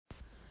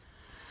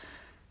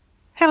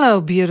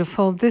Hello,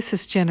 beautiful. This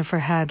is Jennifer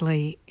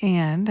Hadley,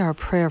 and our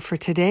prayer for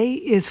today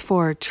is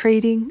for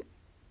trading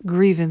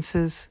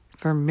grievances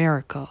for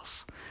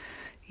miracles.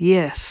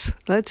 Yes,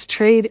 let's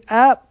trade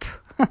up.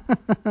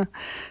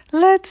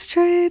 Let's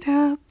trade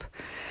up.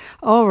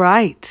 All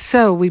right,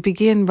 so we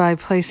begin by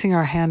placing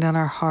our hand on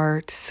our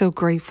heart. So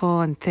grateful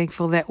and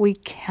thankful that we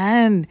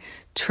can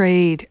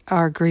trade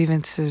our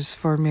grievances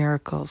for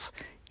miracles.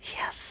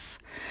 Yes.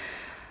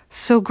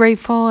 So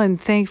grateful and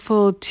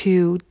thankful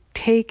to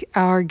take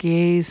our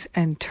gaze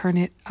and turn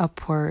it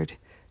upward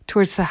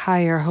towards the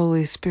higher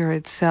Holy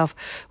Spirit self.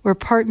 We're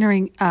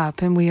partnering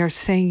up and we are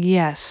saying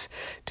yes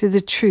to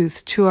the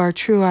truth, to our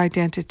true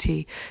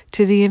identity,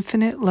 to the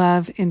infinite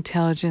love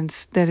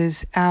intelligence that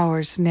is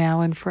ours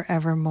now and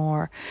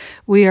forevermore.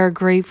 We are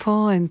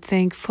grateful and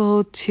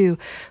thankful to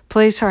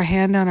place our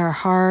hand on our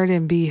heart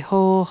and be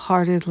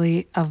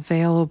wholeheartedly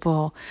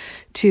available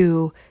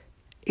to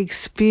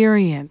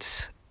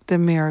experience the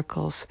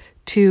miracles,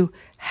 to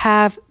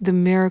have the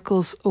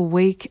miracles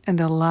awake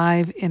and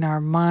alive in our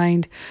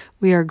mind.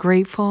 We are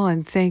grateful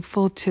and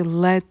thankful to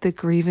let the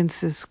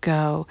grievances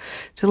go,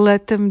 to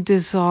let them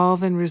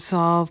dissolve and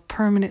resolve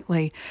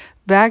permanently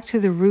back to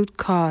the root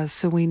cause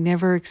so we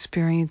never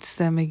experience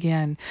them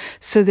again,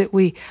 so that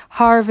we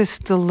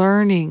harvest the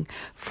learning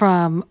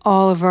from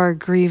all of our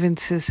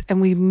grievances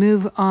and we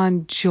move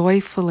on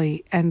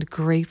joyfully and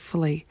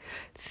gratefully,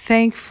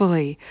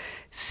 thankfully,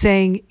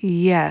 saying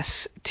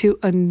yes to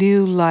a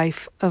new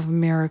life of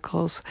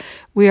miracles.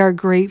 We are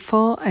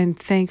grateful and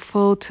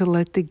thankful to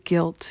let the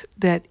guilt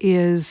that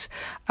is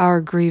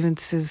our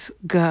grievances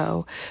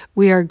go.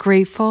 We are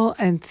grateful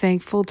and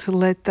thankful to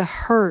let the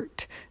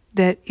hurt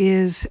that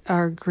is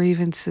our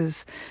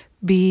grievances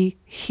be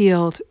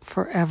healed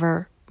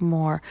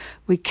forevermore.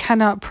 We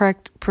cannot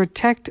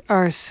protect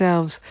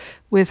ourselves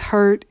with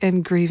hurt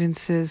and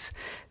grievances.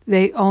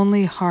 They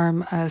only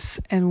harm us,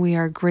 and we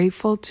are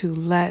grateful to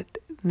let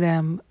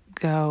them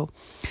go.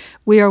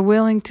 We are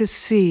willing to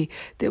see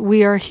that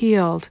we are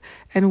healed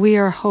and we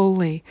are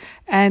holy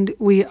and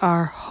we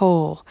are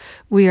whole.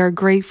 We are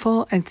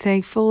grateful and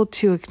thankful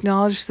to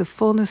acknowledge the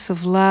fullness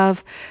of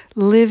love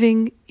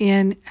living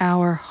in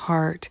our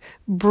heart,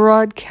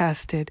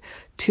 broadcasted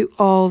to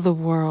all the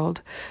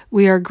world.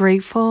 We are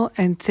grateful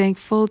and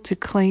thankful to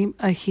claim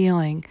a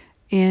healing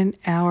in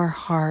our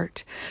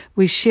heart.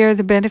 We share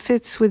the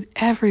benefits with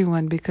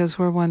everyone because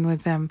we're one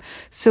with them.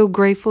 So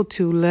grateful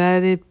to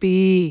let it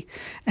be.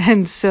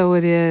 And so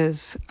it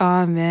is.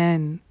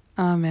 Amen.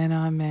 Amen.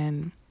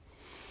 Amen.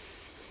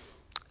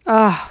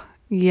 Ah,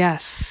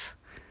 yes.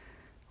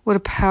 What a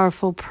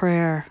powerful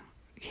prayer.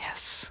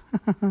 Yes.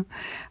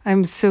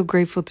 I'm so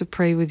grateful to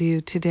pray with you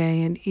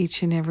today and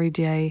each and every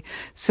day.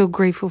 So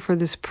grateful for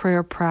this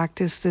prayer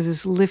practice that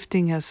is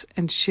lifting us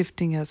and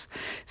shifting us.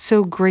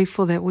 So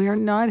grateful that we are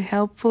not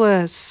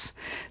helpless,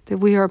 that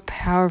we are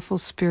powerful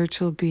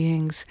spiritual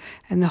beings,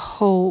 and the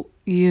whole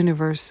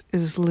universe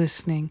is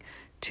listening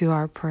to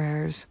our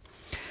prayers.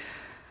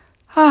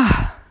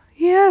 Ah,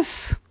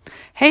 yes.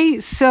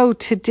 Hey, so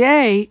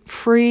today,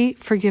 free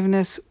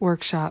forgiveness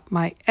workshop,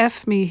 my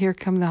F Me, Here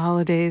Come the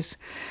Holidays,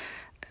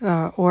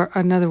 or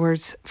in other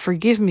words,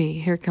 Forgive Me,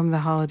 Here Come the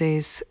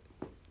Holidays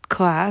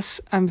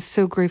class. I'm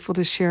so grateful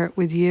to share it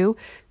with you,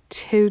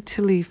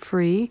 totally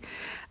free.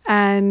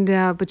 And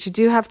but you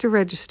do have to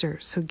register,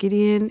 so get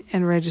in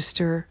and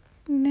register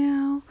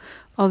now.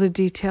 All the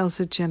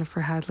details at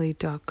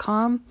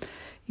jenniferhadley.com.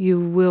 You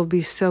will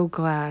be so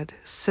glad.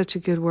 Such a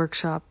good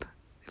workshop,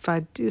 if I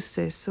do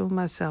say so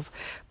myself.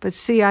 But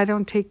see, I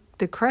don't take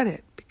the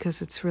credit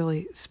because it's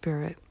really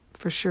spirit.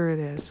 For sure it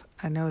is.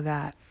 I know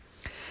that.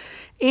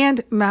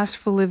 And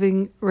Masterful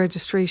Living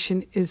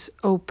registration is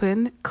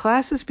open.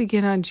 Classes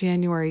begin on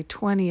January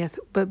 20th,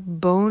 but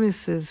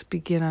bonuses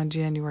begin on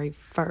January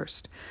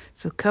 1st.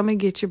 So come and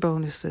get your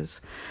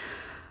bonuses.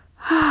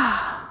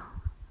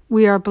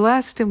 We are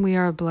blessed and we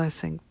are a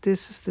blessing.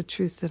 This is the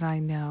truth that I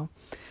know.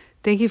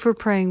 Thank you for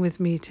praying with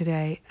me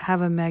today.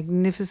 Have a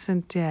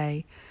magnificent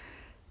day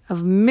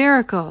of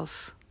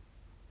miracles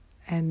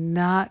and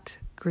not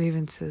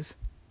grievances.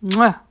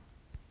 Mwah!